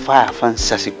woto fa fan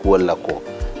sasi ko wala ko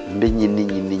mbe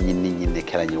nyinni ne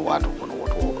kala nyi watu kono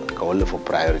woto ka wala for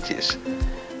priorities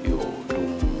yo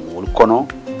dum wol kono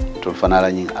to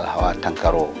fanala nyi alhawa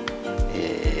tankaro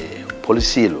e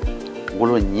polisilo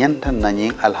wolo nyanta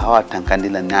nanyi alhawa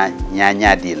tankandila na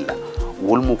nyanya dilla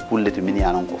wolmo kullete min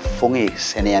yanon ko fonge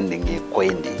seneyande nge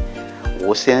koyndi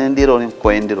wo senendiro ni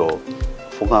koyndiro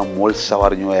fonga mol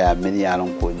sawar nyoya min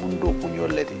yanon ko mundo ko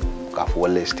nyollete ka fo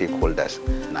wala stakeholders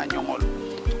na nyongol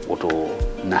woto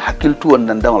na hakiltu on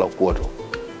dan dangala koto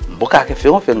mboka ke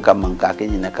fengo fen kam man ka ke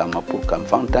nyina kam pour kam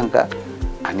fantanka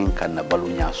anin kan na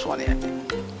balunya soneyande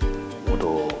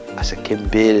woto asa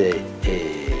kembele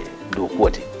do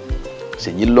koti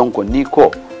se nyillon ko ni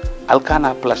ko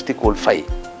alkana plasticol fay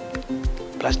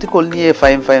plasticol ni e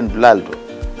fay dulaldo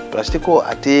plastico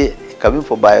ate kabin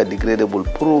fo biodegradable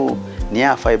pour ni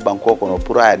a fay banko ko no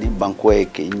pour ani banko e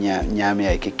ke nyame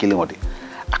ay ke kilingoti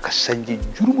aka sanji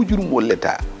jurumu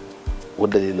leta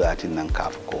wodalilo ati nan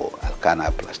kaf ko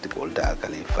alkana plasticol da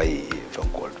kali fay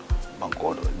fankol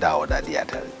banko do dawo da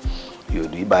diata yo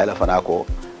du bayla fana ko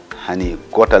hani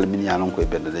gotal min yanon ko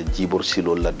bende da jibor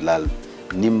silo ladlal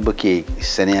nimbake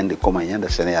seneyande koma yanda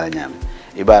seneyala nyame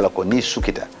ibala ko ni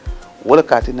sukita wala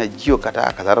katina jio kata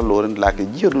akatara loren lake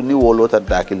jio du ni wolota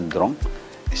dakil dron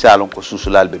isalon ko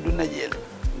susulal be dunna jeel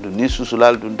du ni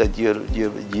susulal dun da jio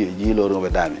loren be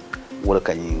dame wala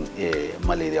kany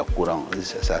malaria courant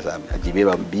sa ajibe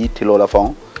ba bi tilola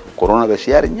fon corona be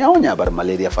siare nyaaw bar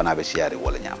malaria fana be siare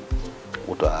wala nyaam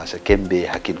woto asa kembe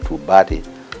hakiltu bate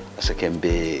asa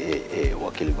kembe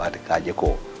wakil bate kaje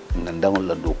ko ndangol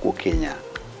la do ko Kenya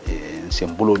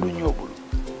sembulo do nyobul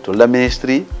to la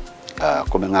ministry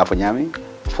comme ngafo nyami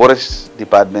forest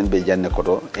department be janne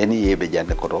koto NEA be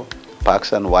janne koto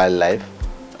parks and wildlife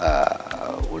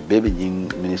wol bebe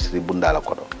jing ministry bundala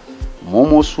koto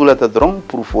momo sulata dron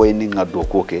pour fo ni ngado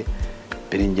ko ke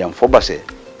perin jam fo basse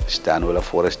stan wala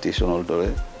forestation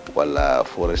dole wala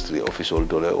forestry official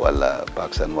dole wala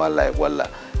parks and wildlife wala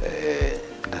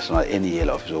national NEA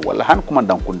la official wala han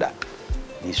commandant kunda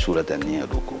ni surata ni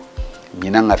adoko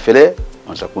nyina nga fele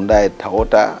on sakunda e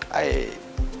taota ay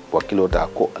wakilota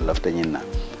ko lafta nyina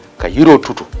ka euro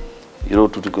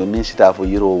tutu ko min sita fo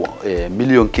euro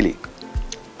million kili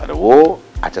ado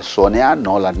ata sonia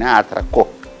no la na atra ko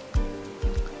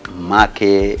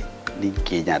make ni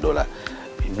Kenya dola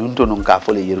nunto non ka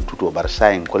fo le euro tutu bar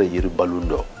sain ko le euro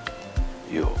balundo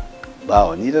yo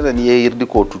bawo ni dada ni yirdi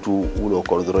ko tutu wulo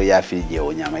ko dro ya fi je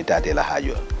o nyama tate la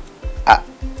hajo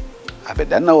abe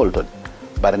danna wolton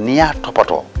bar niya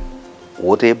topato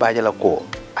wote bajala ko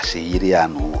ase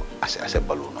yiriano ase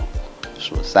baluno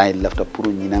so sai lafta pour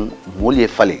nyinan molye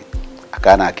fale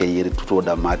akana ke yiri tuto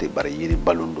da mate bar yiri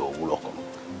balundo wulo ko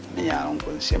mi yaron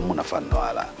ko se muna fanno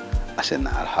ala ase na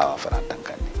al hawa faran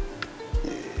tankani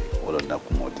wolo na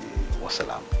ko modi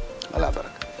wassalam ala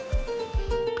baraka.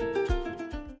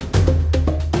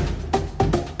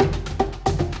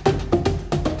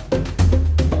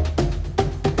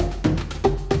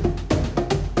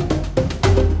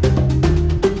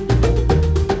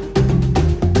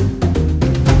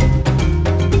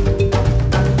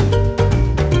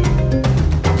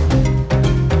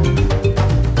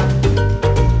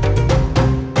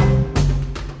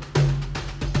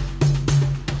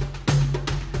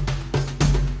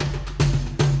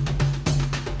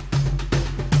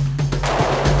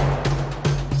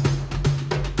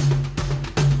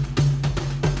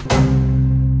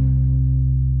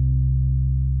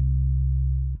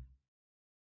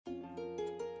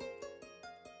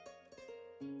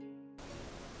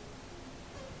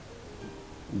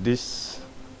 This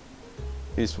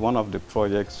is one of the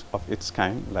projects of its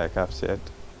kind, like I've said,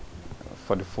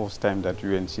 for the first time that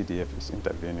UNCDF is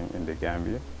intervening in the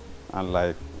Gambia. And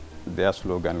like their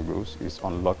slogan goes, is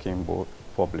unlocking both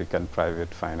public and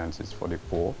private finances for the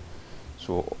poor.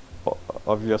 So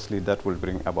obviously that will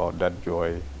bring about that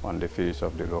joy on the face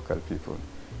of the local people,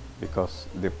 because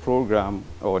the program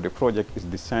or the project is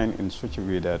designed in such a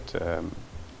way that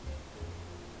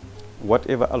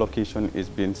whatever allocation is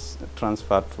being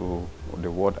transferred to the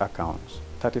ward accounts,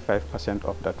 35%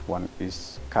 of that one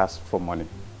is cash for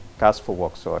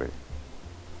work, sorry.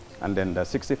 And then the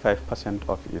 65%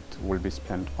 of it will be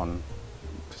spent on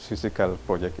physical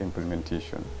project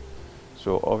implementation.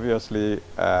 So obviously,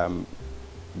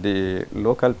 the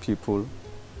local people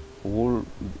will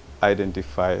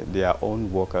identify their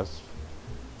own workers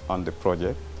on the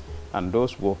project, and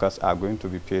those workers are going to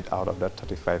be paid out of that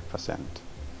 35%.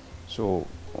 So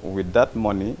with that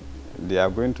money, they are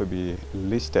going to be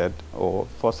listed or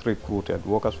first recruited,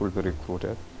 workers will be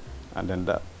recruited, and then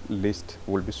that list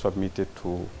will be submitted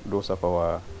to those of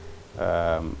our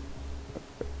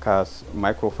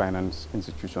microfinance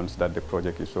institutions that the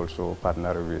project is also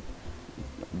partnering with,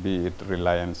 be it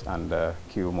Reliance and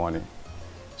Q Money.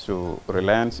 So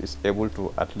Reliance is able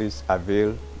to at least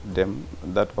avail them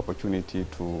that opportunity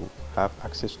to have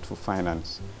access to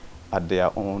finance at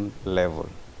their own level.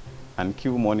 And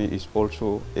Q Money is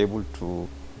also able to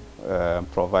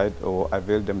provide or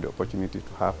avail them the opportunity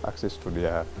to have access to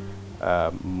their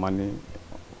money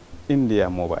in their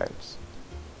mobiles.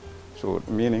 So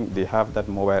meaning they have that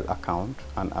mobile account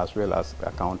and as well as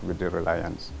account with the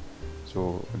Reliance.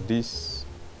 So this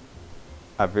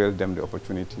avail them the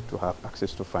opportunity to have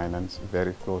access to finance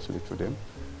very closely to them,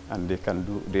 and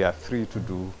they are free to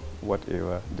do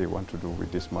whatever they want to do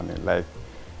with this money. Like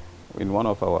in one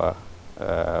of our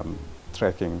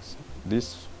trekkings,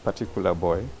 this particular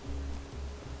boy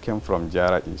came from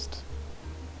Jara East,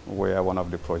 where one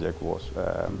of the project was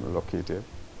located.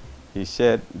 He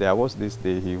said there was this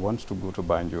day he wants to go to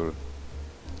Banjul,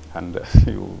 and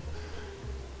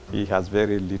he has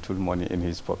very little money in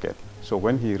his pocket. So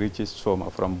when he reaches Soma,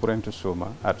 from Buren to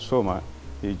Soma, at Soma,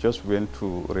 he just went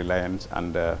to Reliance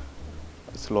and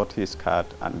slot his card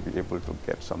and be able to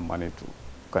get some money to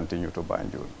continue to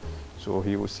Banjul. So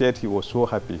he said he was so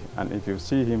happy, and if you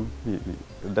see him, he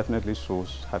definitely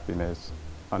shows happiness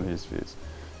on his face.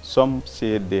 Some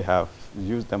said they have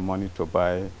used the money to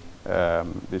buy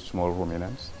the small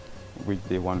ruminants, which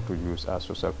they want to use as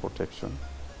social protection.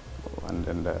 And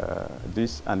then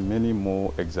this and many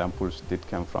more examples did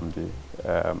come from the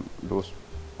those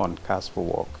on cash for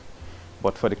work.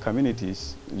 But for the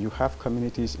communities, you have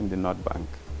communities in the North Bank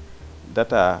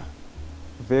that are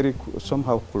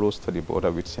somehow close to the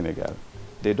border with Senegal.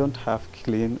 They don't have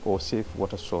clean or safe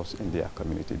water source in their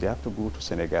community. They have to go to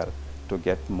Senegal to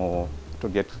get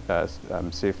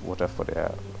safe water for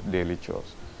their daily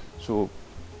chores. So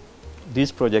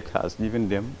this project has given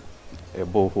them a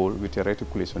borehole with a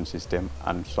reticulation system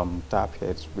and some tap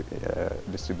heads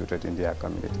distributed in their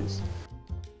communities.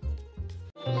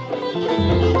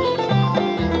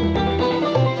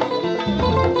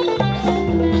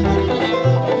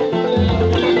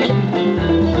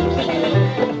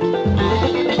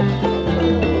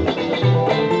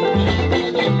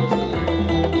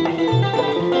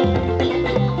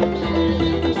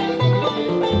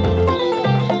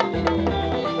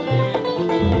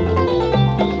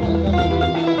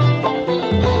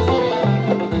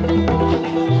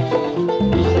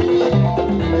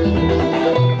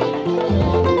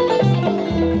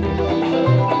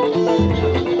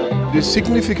 The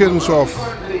significance of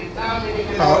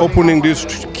opening these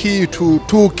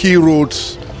two key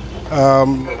roads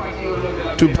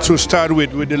to start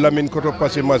with the Lamin Koto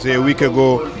Pasimase a week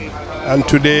ago, and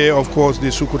today, of course, the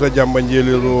Sukuta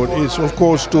Jambanjeli Road is, of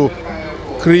course, to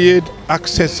create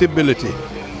accessibility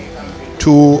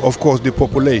to, of course, the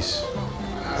populace,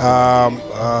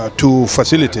 to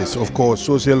facilities, of course,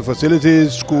 social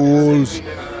facilities, schools,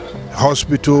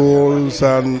 hospitals,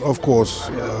 and of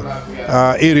course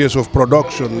areas of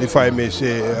production, if I may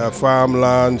say,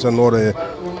 farmlands and other,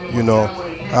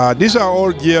 these are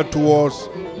all geared towards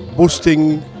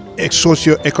boosting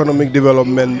socio-economic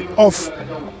development of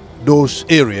those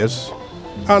areas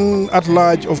and at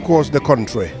large, of course, the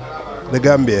country, the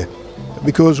Gambia,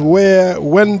 because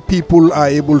when people are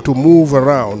able to move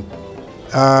around,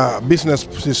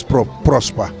 businesses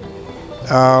prosper.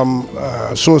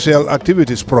 Social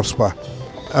activities prosper,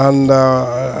 and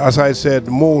as I said,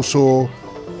 more so,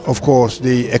 of course,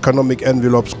 the economic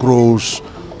envelopes grows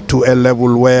to a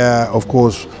level where, of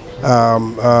course,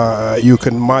 you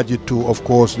can merge it to, of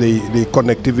course, the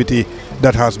connectivity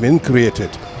that has been created.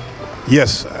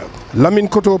 Yes, Lamin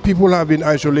Koto people have been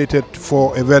isolated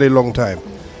for a very long time,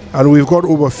 and we've got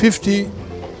over 50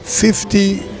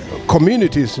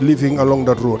 communities living along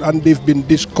that road, and they've been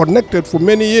disconnected for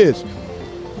many years.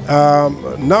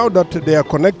 Now that they are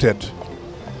connected,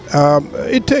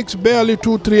 it takes barely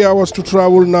 2-3 hours to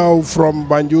travel now from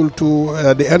Banjul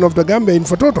to the end of the Gambia in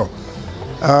Fatoto.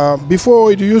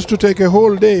 Before, it used to take a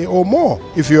whole day or more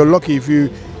if you're lucky, if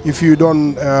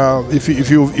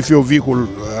your vehicle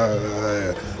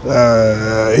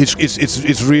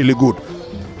it's really good.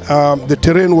 The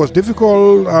terrain was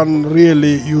difficult, and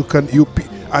really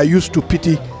I used to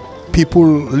pity people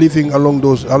living along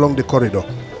the corridor.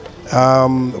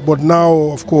 But now,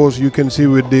 of course, you can see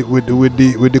with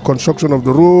the construction of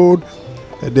the road,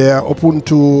 they are open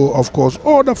to, of course,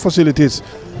 all the facilities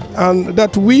and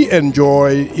that we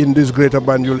enjoy in this greater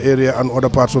Banjul area and other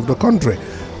parts of the country.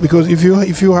 Because if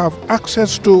you have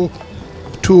access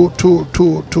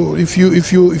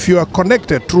if you are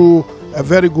connected through a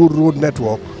very good road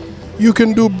network, you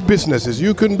can do businesses,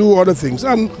 you can do other things,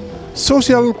 and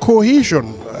social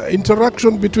cohesion,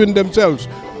 interaction between themselves,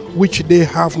 which they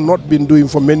have not been doing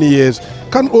for many years,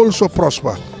 can also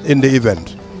prosper in the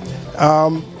event.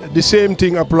 The same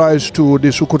thing applies to the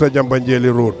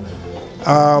Sukuta-Jambanjeli road.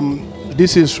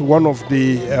 This is one of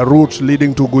the routes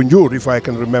leading to Gunjur, if I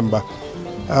can remember.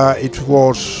 It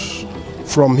was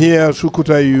from here,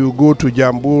 Sukuta, you go to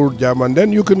Jambur, and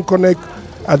then you can connect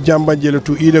at Jambanjeli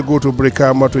to either go to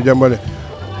Brikama to Jambanjeli.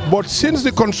 But since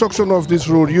the construction of this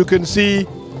road, you can see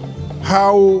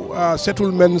how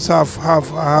settlements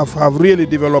have really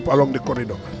developed along the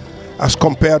corridor as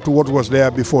compared to what was there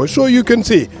before. So you can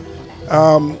see,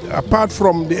 apart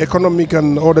from the economic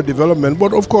and other development,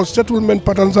 but of course settlement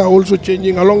patterns are also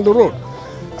changing along the road.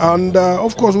 And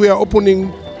of course we are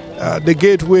opening the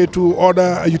gateway to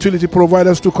other utility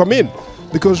providers to come in,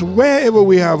 because wherever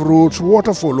we have roads,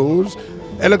 water follows,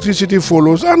 electricity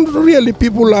follows, and really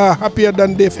people are happier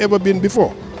than they've ever been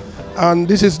before. And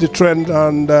this is the trend,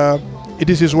 and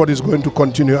this is what is going to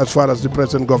continue as far as the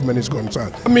present government is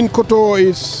concerned. I mean, Koto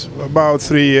is about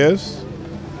 3 years.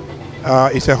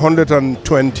 It's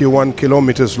 121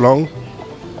 kilometers long.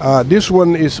 This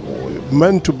one is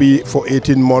meant to be for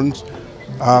 18 months,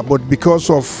 but because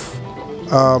of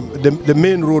the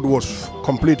main road was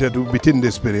completed within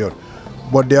this period,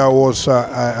 but there was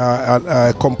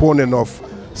a component of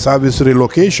service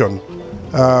relocation,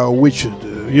 which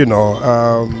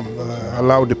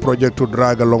allowed the project to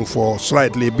drag along for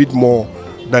slightly a bit more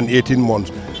than 18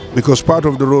 months, because part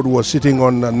of the road was sitting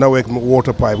on a Nawek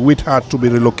water pipe, which had to be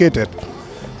relocated,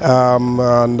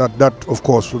 and that of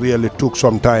course really took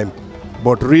some time,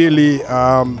 but really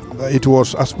it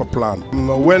was as per plan.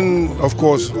 When of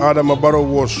course Adama Barrow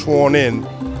was sworn in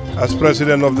as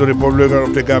President of the Republic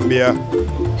of the Gambia,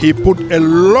 he put a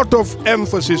lot of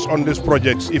emphasis on these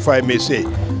projects, if I may say,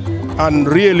 and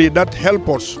really that helped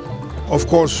us, of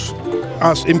course,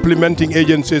 as implementing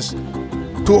agencies,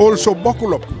 to also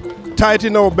buckle up,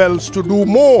 tighten our belts to do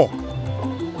more.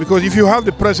 Because if you have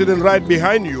the president right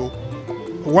behind you,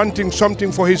 wanting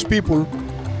something for his people,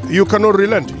 you cannot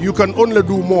relent. You can only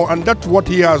do more, and that's what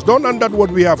he has done, and that's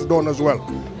what we have done as well,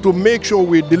 to make sure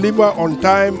we deliver on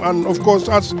time, and of course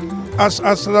as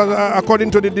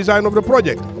according to the design of the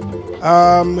project.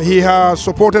 He has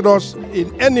supported us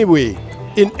in any way,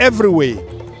 in every way,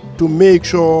 to make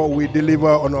sure we deliver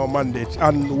on our mandate,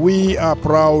 and we are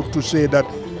proud to say that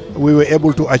we were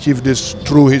able to achieve this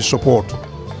through his support,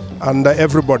 and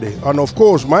everybody, and of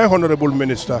course my Honorable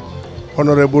Minister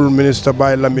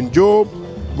Bai Lamin Job,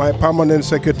 my Permanent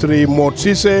Secretary Mort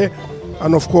Sise,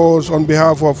 and of course on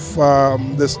behalf of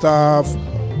the staff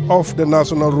of the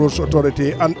National Roads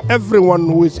Authority and everyone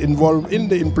who is involved in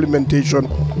the implementation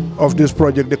of this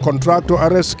project, the contractor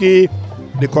Areski,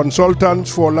 the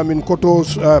consultants for Lamin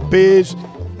Koto's page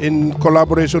in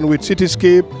collaboration with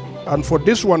Cityscape. And for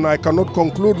this one, I cannot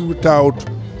conclude without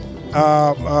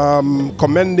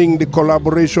commending the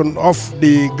collaboration of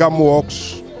the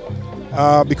GAMWorks,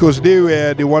 because they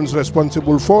were the ones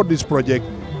responsible for this project.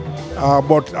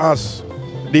 But as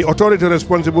the authority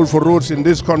responsible for roads in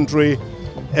this country,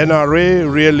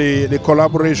 NRA, really the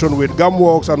collaboration with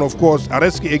GAMWorks, and of course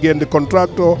Areski again, the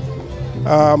contractor,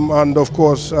 and of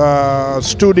course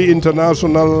Studi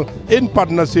International in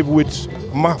partnership with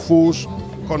Mahfouz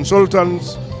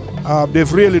consultants.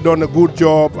 They've really done a good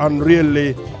job, and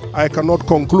really I cannot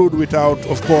conclude without,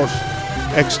 of course,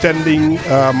 extending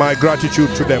my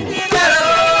gratitude to them.